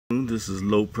This is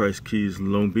Low Price Keys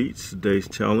Long Beach. Today's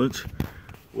challenge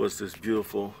was this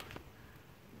beautiful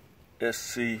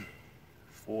SC430.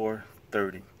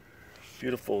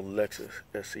 Beautiful Lexus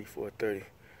SC430.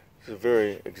 It's a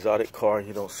very exotic car.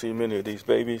 You don't see many of these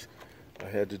babies. I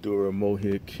had to do a remote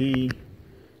hit key.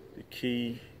 The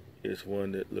key is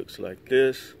one that looks like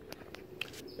this.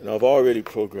 And I've already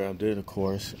programmed it, of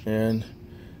course, and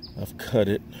I've cut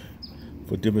it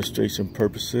for demonstration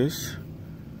purposes.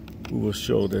 We will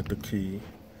show that the key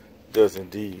does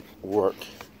indeed work.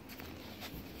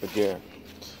 Again,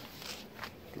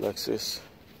 Lexus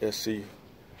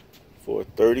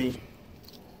SC430.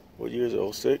 What year is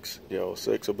it? 06? Yeah,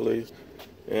 06, I believe.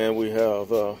 And we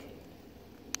have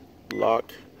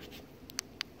lock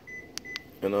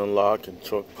and unlock and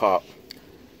trunk pop.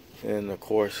 And of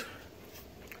course,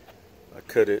 I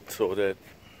cut it so that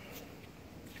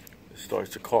it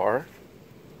starts the car.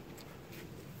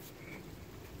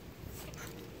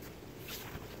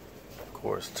 Of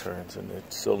course, turns in the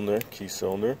cylinder, key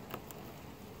cylinder.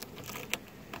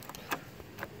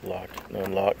 Lock and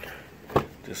unlock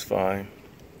just fine.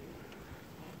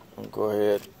 I'll go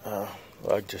ahead. I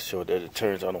just showed that it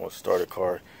turns. I don't want to start a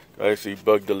car. I actually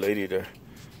bugged the lady to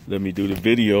let me do the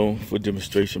video for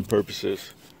demonstration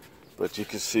purposes. But you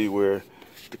can see where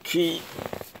the key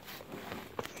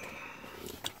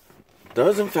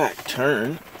does in fact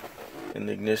turn in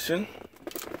the ignition.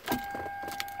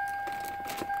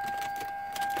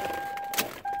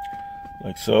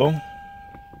 Like so.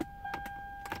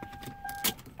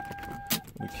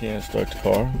 We can start the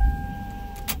car.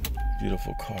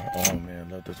 Beautiful car. Oh man,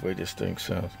 love the way this thing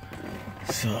sounds.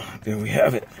 So there we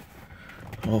have it.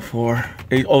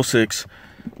 06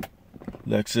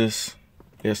 Lexus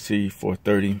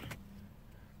SC430.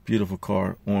 Beautiful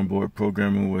car. Onboard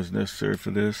programming was necessary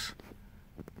for this.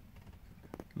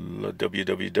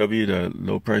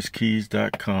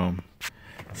 www.lowpricekeys.com.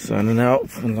 Signing out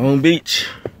from Long Beach.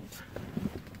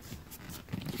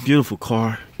 Beautiful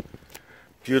car.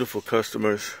 Beautiful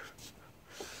customers.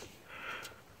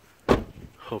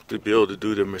 Hope to be able to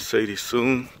do the Mercedes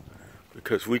soon,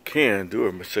 because we can do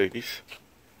a Mercedes.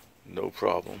 No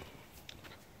problem.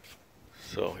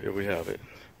 So here we have it.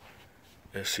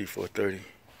 SC430.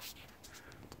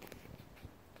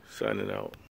 Signing out.